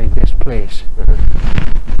inside this place.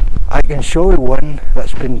 I can show you one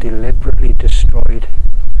that's been deliberately destroyed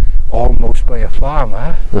almost by a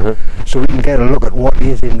farmer, so we can get a look at what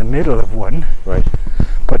is in the middle of one. Right.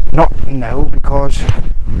 But not now, because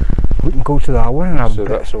we can go to that one and have So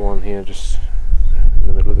that's the one here, just in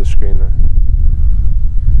the middle of the screen there.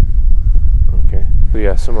 Okay. So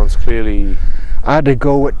yeah, someone's clearly had a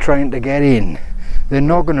go at trying to get in. They're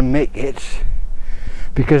not going to make it,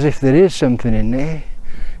 because if there is something in there,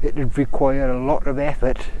 it would require a lot of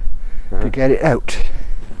effort to get it out.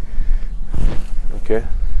 Okay.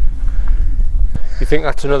 You think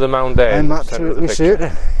that's another mound there? I'm absolutely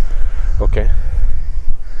certain. Okay.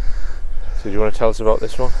 So do you want to tell us about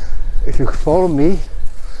this one? If you follow me,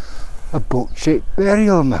 a boat-shaped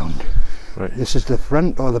burial mound. Right. This is the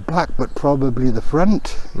front or the back, but probably the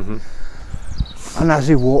front. And as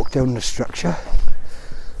you walk down the structure,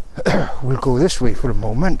 we'll go this way for a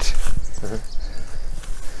moment.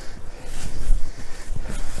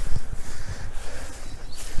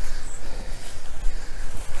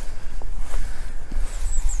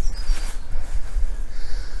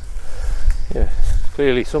 Yeah,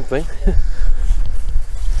 clearly something.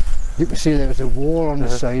 You can see there's a wall on the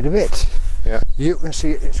side of it. Yeah. You can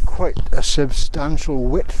see it's quite a substantial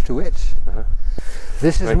width to it.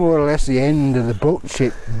 This is more or less the end of the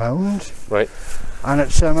boat-shaped mound. Right. And at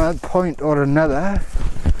some other point or another,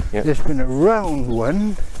 there's been a round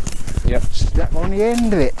one stuck on the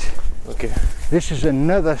end of it. Okay. This is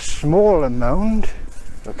another smaller mound,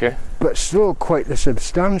 but still quite a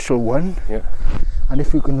substantial one. Yeah. And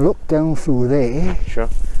if you can look down through there,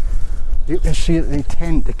 you can see that they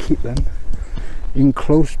tend to keep them in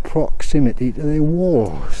close proximity to their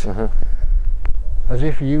walls, as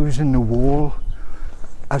if using the wall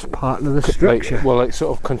as part of the structure. Like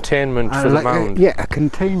sort of containment for the mound. A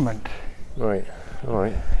containment. Right. All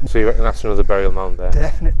right. So you reckon that's another burial mound there?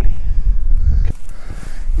 Definitely.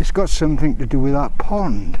 It's got something to do with that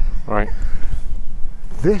pond. Right.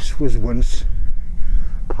 This was once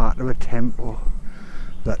part of a temple.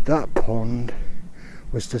 That pond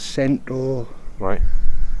was the central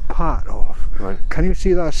part of. Right. Can you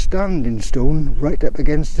see that standing stone right up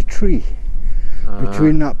against the tree?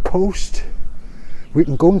 Between that post? We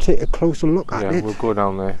can go and take a closer look at it. Yeah, we'll go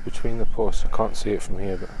down there between the posts. I can't see it from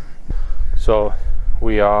here, but so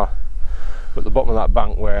we are at the bottom of that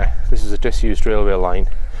bank where this is a disused railway line,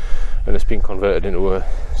 and it's been converted into a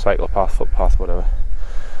cycle path, footpath, whatever.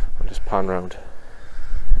 I'll just pan round.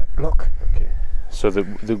 Look. Okay. So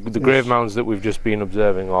the grave mounds that we've just been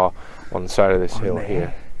observing are on the side of this hill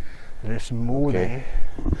here. There's more there.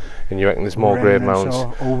 And you reckon there's more grave mounds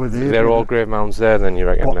over there? They're all grave mounds there then, you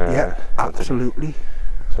reckon? Yeah, absolutely.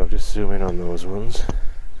 So I'll just zoom in on those ones.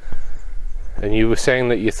 And you were saying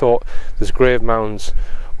that you thought there's grave mounds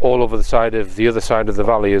all over the other side of the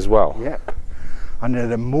valley as well? Yep. And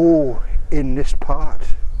there are more in this part.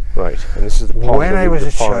 Right, and this is the pond. When I was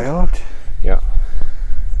a child,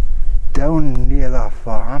 down near that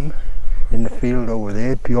farm, in the field over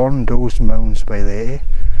there, beyond those mounds by there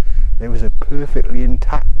was a perfectly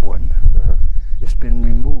intact one. It's been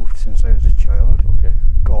removed since I was a child. Okay.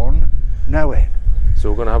 Gone. Now in. So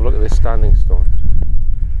we're going to have a look at this standing stone.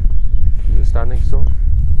 Is it a standing stone?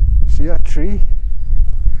 See that tree?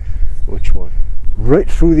 Which one? Right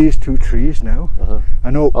through these two trees now.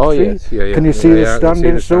 An oak tree. Yes. Yeah. Can you see the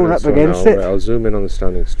standing stone up against it? Right, I'll zoom in on the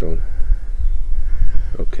standing stone.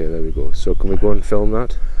 Okay, there we go. So can we go and film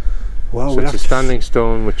that? Well, so it's a standing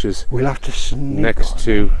stone which is next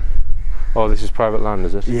to... Oh, this is private land,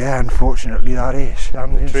 is it? Yeah, unfortunately that is.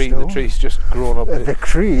 The tree's just grown up. The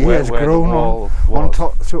tree has grown on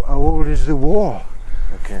top. So how old is the wall?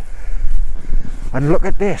 Okay. And look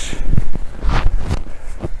at this.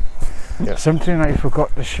 Yeah. Something I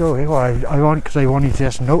forgot to show you, because I only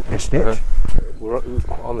just noticed it. We're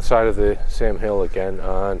on the side of the same hill again,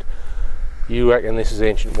 and you reckon this is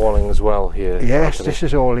ancient walling as well here? Yes, Anthony? this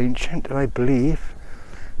is all ancient, and I believe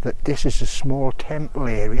that this is a small temple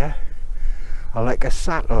area, or like a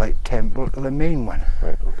satellite temple to the main one.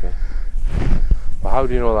 Right, okay. Well, how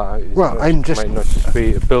do you know that? Well, might not just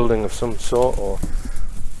be a building of some sort, or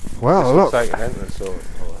well, this look, looks like an entrance, or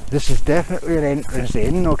this is definitely an entrance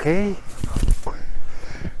in, okay?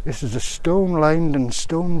 This is a stone-lined and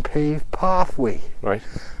stone-paved pathway. right.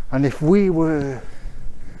 And if we were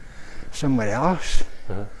somewhere else,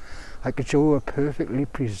 Uh-huh. I could show a perfectly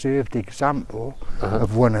preserved example Uh-huh.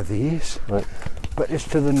 of one of these. Right. But it's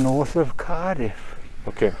to the north of Cardiff,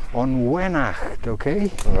 Okay. on Wenacht,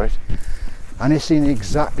 okay? All right. And it's in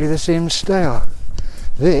exactly the same style.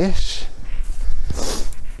 This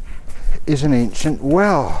is an ancient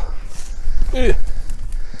well. Yeah.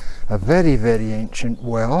 A very, very ancient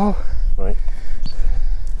well. Right.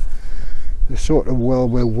 The sort of well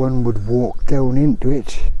where one would walk down into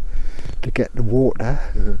it to get the water.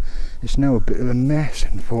 Mhm. It's now a bit of a mess,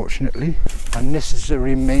 unfortunately. And this is the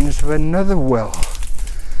remains of another well.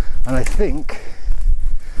 And I think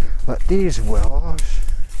that these wells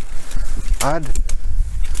had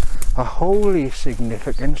a holy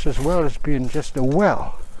significance as well as being just a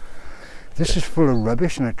well. This is full of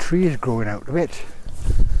rubbish and a tree is growing out of it.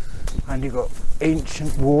 And you've got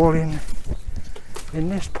ancient walling in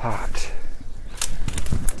this part.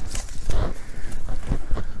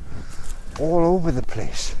 All over the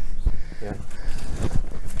place. Yeah.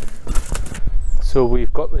 So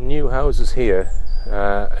we've got the new houses here,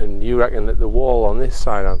 and you reckon that the wall on this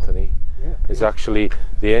side, Anthony, is actually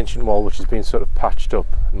the ancient wall which has been sort of patched up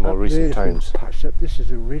in more recent times. Patched up. This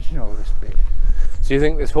is original, this bit. So you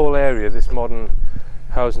think this whole area, this modern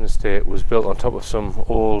housing estate, was built on top of some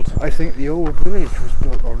old... I think the old village was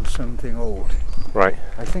built on something old. Right.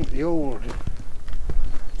 I think the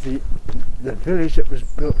village that was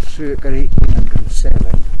built circa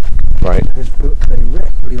 1807 Right. was built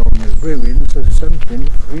directly on the ruins of something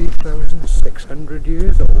 3,600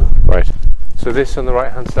 years old. Right. So this on the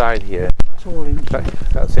right hand side here, That's all ancient.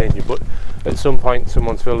 that's ancient, but at some point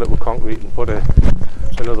someone's filled it with concrete and put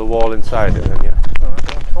another wall inside it then, yeah? Well,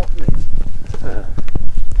 that's on top of this.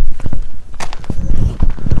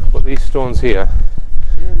 But these stones here,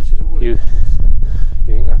 Yeah, this is all you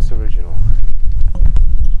think that's original?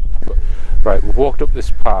 But, right, we've walked up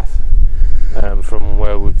this path from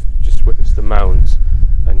where we've just witnessed the mounds,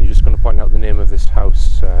 and you're just going to point out the name of this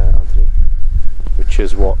house, Anthony, which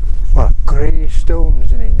is what? Well, grey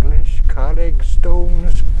stones in English, Carreg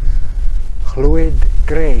stones, Llwyd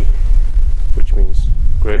grey. Which means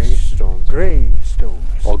grey stones. Grey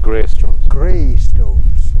stones. Or grey stones. Grey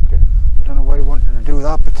stones. Okay. I don't know why I wanted to do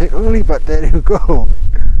that particularly, but there you go.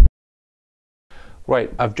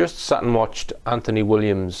 Right, I've just sat and watched Anthony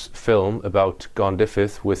Williams' film about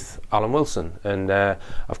Garndiffaith with Alan Wilson, and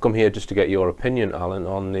I've come here just to get your opinion, Alan,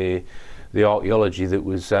 on the archaeology that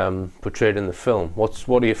was portrayed in the film. What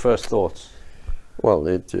are your first thoughts? Well,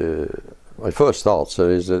 my first thoughts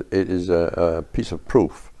is that it is a piece of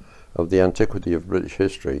proof of the antiquity of British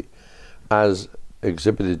history as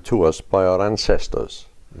exhibited to us by our ancestors.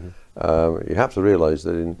 Mm-hmm. You have to realise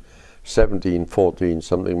that in 1714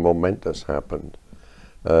 something momentous happened.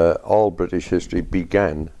 All British history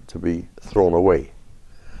began to be thrown away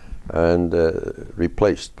and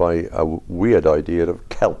replaced by a weird idea of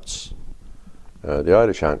Celts. The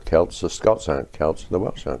Irish aren't Celts, the Scots aren't Celts, and the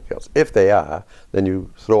Welsh aren't Celts. If they are, then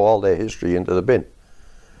you throw all their history into the bin.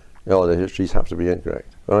 All their histories have to be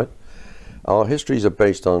incorrect, right? Our histories are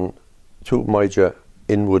based on two major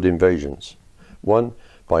inward invasions. One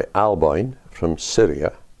by Albine from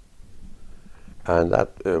Syria, and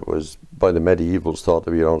that was by the medievals thought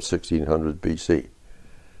to be around 1600 BC.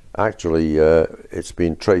 Actually, it's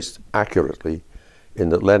been traced accurately in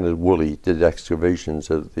that Leonard Woolley did excavations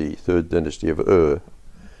of the third dynasty of Ur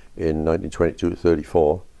in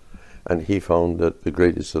 1922-34, and he found that the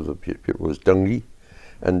greatest of the people was Dungi,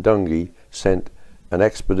 and Dungi sent an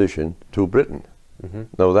expedition to Britain. Mm-hmm.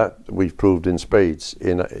 Now that we've proved in spades.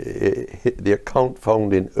 In the account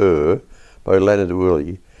found in Ur by Leonard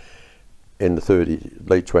Woolley in the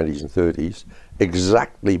late 20s and 30s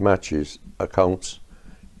exactly matches accounts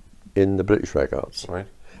in the British records. Right.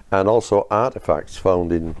 And also artifacts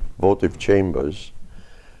found in votive chambers,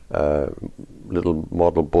 little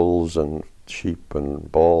model bulls and sheep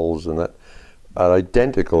and balls and that, are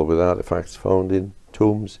identical with artifacts found in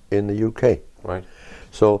tombs in the UK. Right.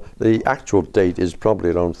 So the actual date is probably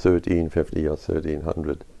around 1350 or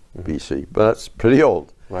 1300 BC, but that's pretty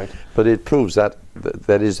old. Right. But it proves that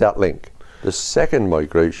there is that link. The second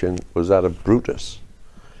migration was that of Brutus,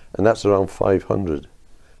 and that's around 500.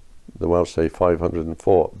 The Welsh say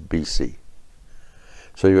 504 BC.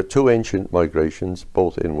 So you got two ancient migrations,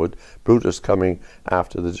 both inward. Brutus coming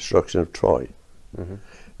after the destruction of Troy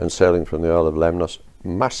and sailing from the Isle of Lemnos.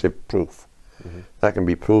 Massive proof. That can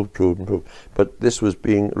be proved. But this was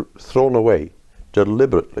being thrown away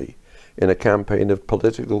deliberately in a campaign of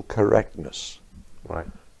political correctness. Right.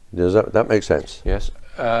 Does that make sense? Yes.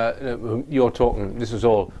 You're talking, this is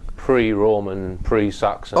all pre-Roman,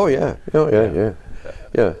 pre-Saxon. Oh yeah.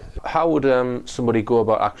 Yeah. How would somebody go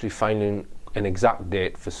about actually finding an exact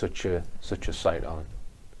date for such a site, Alan?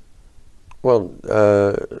 Well,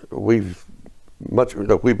 we've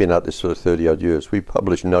been at this for 30 odd years. We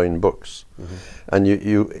published 9 books, and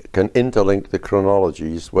you can interlink the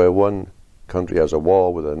chronologies where one country has a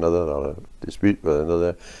war with another or a dispute with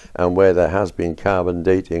another, and where there has been carbon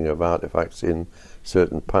dating of artifacts in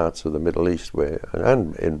certain parts of the Middle East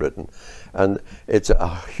and in Britain, and it's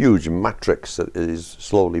a huge matrix that is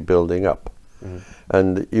slowly building up.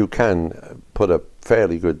 And you can put a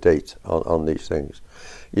fairly good date on these things.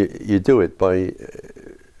 You do it by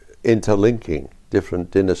interlinking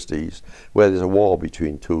different dynasties where there's a war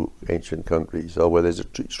between two ancient countries, or where there's a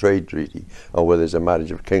trade treaty, or where there's a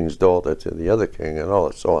marriage of king's daughter to the other king, and all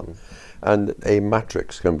that so on. And a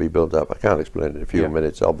matrix can be built up. I can't explain it in a few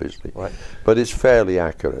minutes, obviously, but it's fairly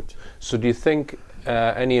accurate. So do you think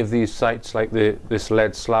any of these sites, like this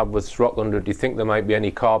lead slab with rock under it, do you think there might be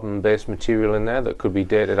any carbon-based material in there that could be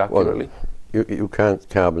dated accurately? Well, you can't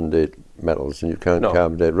carbon date metals, and you can't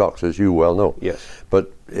carbon date rocks, as you well know. Yes.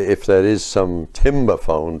 But if there is some timber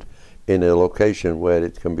found in a location where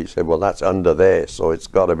it can be said, well, that's under there, so it's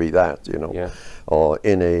got to be that, you know, or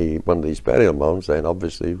in one of these burial mounds, then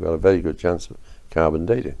obviously you've got a very good chance of carbon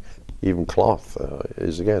dating. Even cloth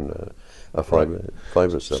is again a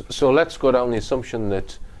fibrous stuff. So let's go down the assumption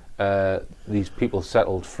that these people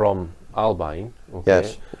settled from Albion,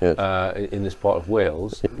 okay, in this part of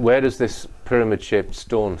Wales. Where does this pyramid-shaped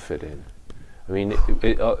stone fit in? I mean,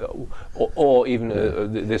 or even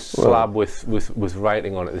this slab with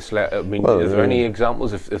writing on it. I mean, are there any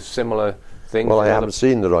examples of similar things? Well, I haven't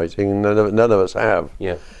seen the writing. None of us have.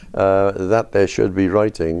 Yeah. That there should be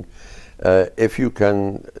writing. If you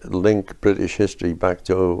can link British history back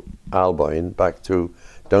to Albion, back to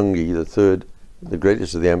Dungi, the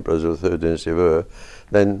greatest of the emperors of the third dynasty of Ur,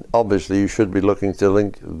 then obviously you should be looking to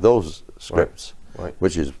link those scripts,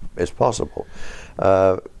 which is possible.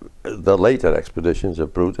 The later expeditions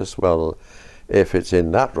of Brutus, well, if it's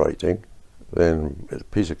in that writing, then it's a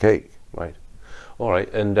piece of cake. Right. All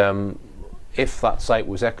right. And if that site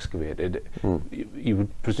was excavated, you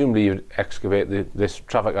would presumably you'd excavate this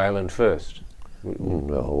traffic island first.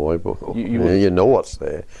 No, you know what's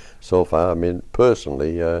there so far. I mean,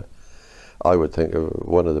 personally, I would think of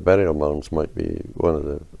one of the burial mounds might be one of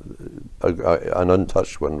an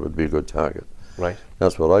untouched one would be a good target. Right.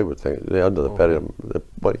 That's what I would think. Under the burial,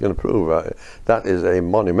 what are you going to prove? That is a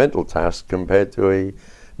monumental task compared to a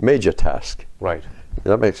major task. Right. Does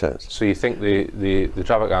that make sense? So you think the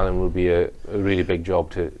traffic island would be a really big job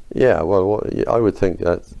to? Yeah. Well, I would think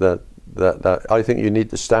that I think you need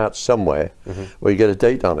to start somewhere where you get a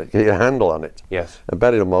date on it, get a handle on it. Yes. A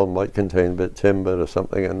burial mound might contain a bit of timber or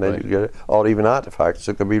something, and then you get it, or even artifacts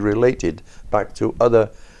that can be related back to other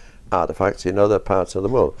artifacts in other parts of the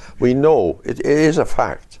world. We know it is a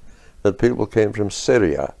fact that people came from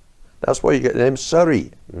Syria. That's why you get the name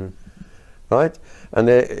Surrey, right? And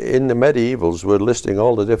in the medievals, we're listing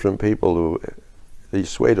all the different people who, the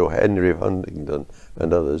Swado, Henry of Huntingdon,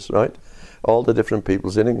 and others, right? All the different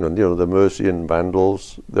peoples in England, you know, the Mercian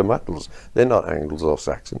Vandals, the Mattels, they're not Angles or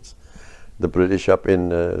Saxons. The British up in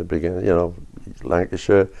the beginning, you know,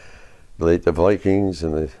 Lancashire, the Vikings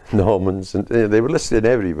and the Normans, and they were listed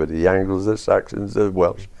everybody, the Angles, the Saxons, the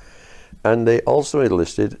Welsh. And they also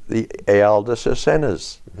enlisted the Ealda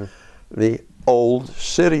Cercenas, the old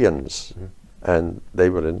Syrians, and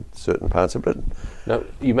they were in certain parts of Britain. Now,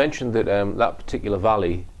 you mentioned that that particular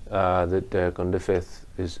valley that Garndiffaith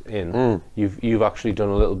is in, you've actually done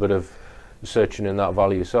a little bit of searching in that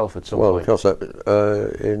valley yourself at some point. Well, of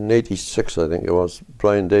course, in '86, I think it was,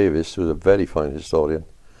 Brian Davis, who's a very fine historian,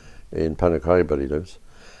 in Panachybury lives,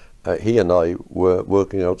 he and I were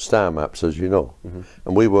working out star maps, as you know,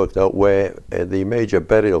 and we worked out where the major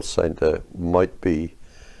burial centre might be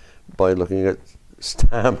by looking at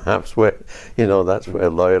star maps where, you know, that's where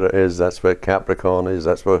Lyra is, that's where Capricorn is,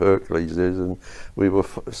 that's where Hercules is, and we were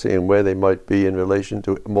seeing where they might be in relation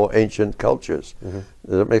to more ancient cultures. Does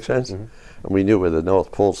that make sense? and we knew where the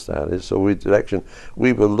North Pole Star is, so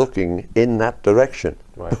we were looking in that direction.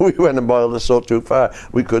 Right. We went a mile or so too far.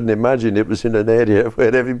 We couldn't imagine it was in an area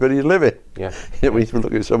where everybody's living. Yeah. We were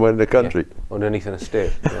looking somewhere in the country. Yeah. Underneath an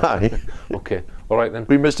estate. Yeah. Aye. Okay. All right then.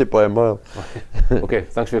 We missed it by a mile. Okay.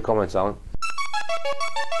 Thanks for your comments, Alan.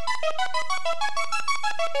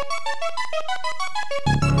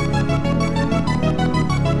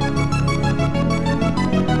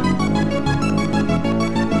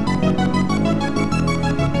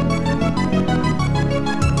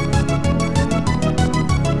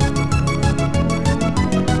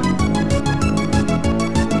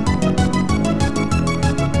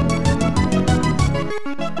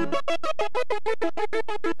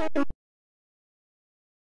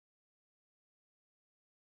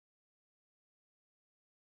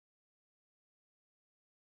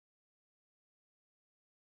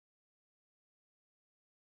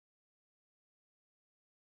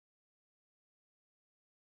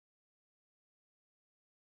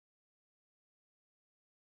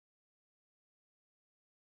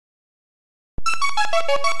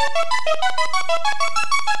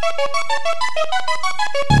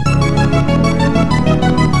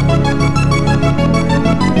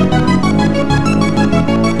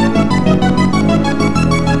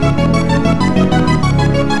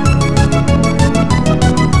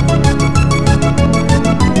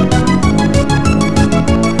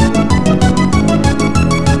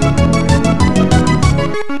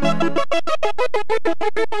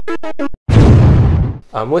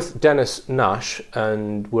 I'm with Dennis Nash,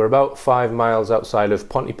 and we're about 5 miles outside of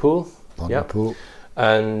Pontypool. Pontypool.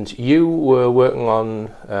 And you were working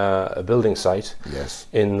on a building site. Yes.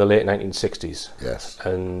 In the late 1960s. Yes.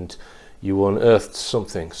 And you unearthed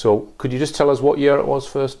something. So could you just tell us what year it was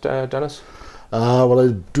first, Dennis? Well,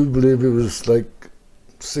 I do believe it was like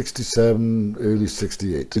 67, early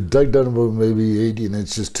 68. We dug down about maybe 18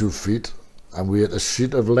 inches, 2 feet, and we had a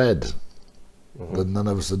sheet of lead. That none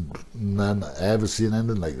of us had ever seen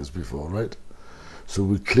anything like this before, right? So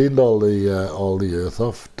we cleaned all the earth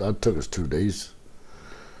off. That took us 2 days,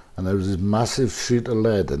 and there was this massive sheet of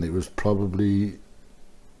lead, and it was probably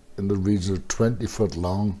in the region of 20 foot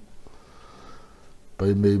long by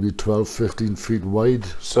maybe 12, 15 feet wide.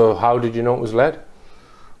 So how did you know it was lead?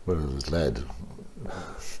 Well, it was lead.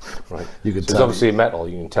 Right. You could so it's obviously metal.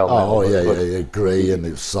 You can tell. Oh, metal, yeah, grey, and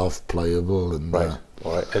it's soft, pliable, and right.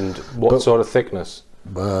 All right. And what sort of thickness?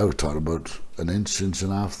 We're talking about an inch and a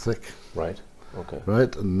half thick. Right. Okay.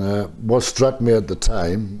 Right. And what struck me at the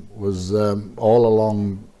time was all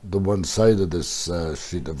along the one side of this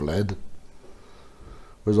sheet of lead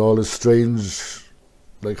was all this strange,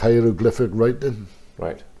 like hieroglyphic writing.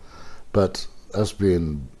 Right. But us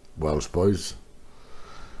being Welsh boys,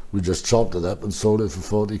 we just chopped it up and sold it for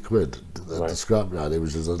 40 quid at the scrapyard. It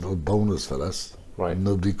was just a little bonus for us. Right.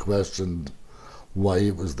 Nobody questioned why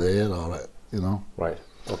it was there, or Right.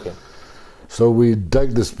 Okay. So we dug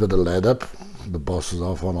this bit of lead up. The boss was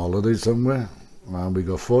off on holiday somewhere, and we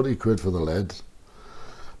got 40 quid for the lead.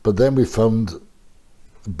 But then we found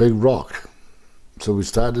a big rock. So we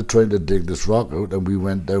started trying to dig this rock out, and we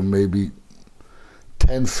went down maybe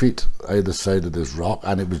 10 feet either side of this rock,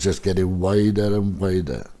 and it was just getting wider and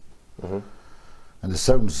wider. And it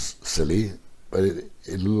sounds silly, but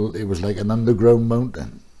it was like an underground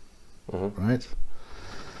mountain. Right?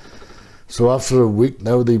 So after a week,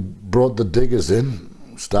 now they brought the diggers in,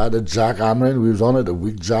 started jackhammering. We was on it a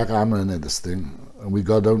week, jackhammering at this thing, and we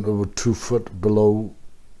got down to about 2 foot below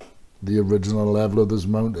the original level of this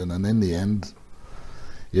mountain. And in the end,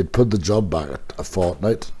 he'd put the job back a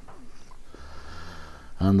fortnight,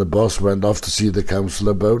 and the boss went off to see the council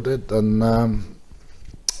about it. And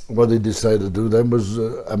what he decided to do then was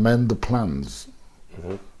amend the plans,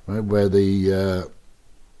 right, where they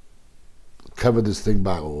covered this thing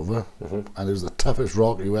back over, and it was the toughest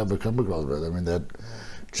rock you ever come across with. I mean, they had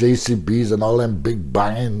JCBs and all them big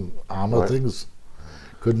banging armour things.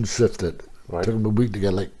 Couldn't shift it. Took him a week to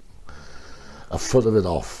get like a foot of it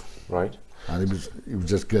off. Right. And he was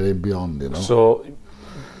just getting beyond, So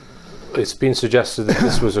it's been suggested that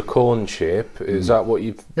this was a cone shape. Is that what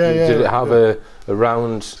you've... Did it have a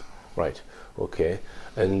round... Right, okay.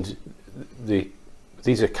 And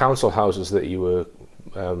these are council houses that you were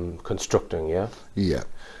constructing, yeah? Yeah.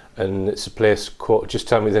 And it's a place called... Just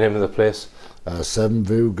tell me the name of the place. Severn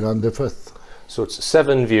View, Garndiffaith. So it's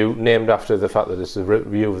Severn View, named after the fact that it's the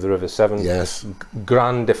view of the River Severn. Yes.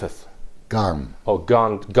 Garndiffaith. Garn. Oh,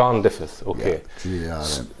 Garndiffaith, okay. Yeah,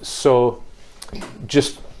 so,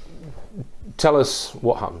 just tell us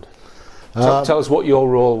what happened. Tell us what your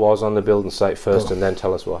role was on the building site first, and then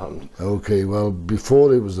tell us what happened. Okay, well,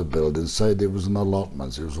 before it was a building site, it was an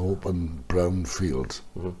allotment. It was open brown field.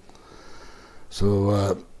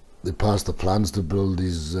 So they passed the plans to build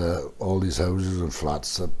these all these houses and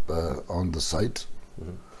flats up on the site.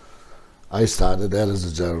 I started there as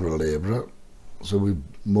a general labourer, so we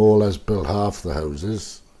more or less built half the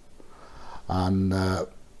houses, and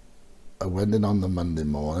I went in on the Monday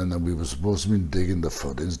morning, and we were supposed to be digging the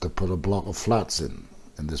footings to put a block of flats in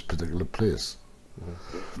this particular place.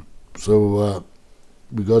 So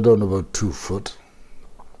we got down about 2 foot.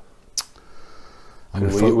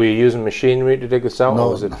 And were you using machinery to dig this out? No,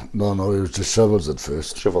 or was it no, it was just shovels at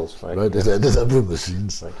first. shovels? Right. Right, it ended up with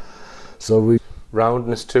machines. Right. So we...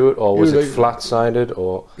 Roundness to it, or was it flat-sided,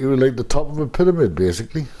 or...? It was like the top of a pyramid,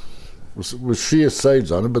 basically. With sheer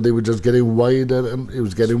sides on it, but they were just getting wider, and it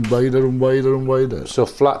was getting wider and wider and wider. So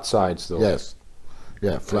flat sides, though? Yes.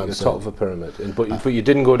 Yeah, flat Like the side. top of a pyramid. But you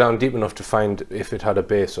didn't go down deep enough to find if it had a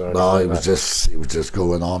base or anything. No, like it was just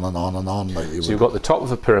going on and on and on. Like so you've got the top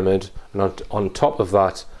of a pyramid, and on top of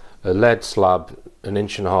that, a lead slab 1.5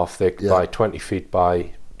 inches thick by 20 feet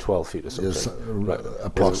by 12 feet or something. Yes, right.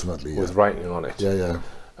 approximately. With writing on it. Yeah.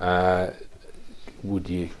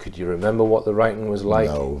 Could you remember what the writing was like?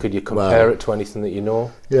 No. Could you compare it to anything that you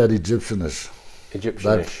know? Yeah, the Egyptianish.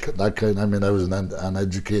 Egyptianish. That kind. I mean, I was an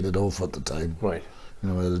uneducated oaf at the time. Right. You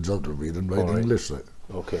know, I had a job to read and write English. Like.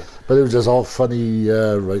 Okay. But it was just all funny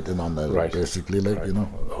writing on there, Right. basically, like, Right. you know.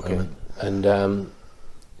 Okay. I mean, And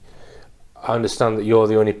I understand that you're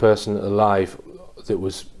the only person alive that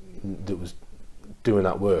was doing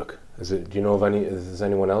that work. Is it? Do you know of any? Is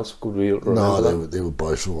anyone else? Could we remember no, that? they were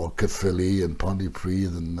boys from Caerphilly and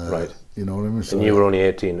Pontypridd and Right. you know what I mean. So And you were only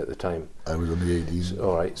 18 at the time. I was only 18.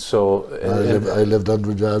 All right. So I lived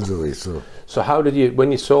 100 yards away. So how did you,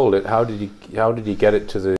 when you sold it? How did you get it to the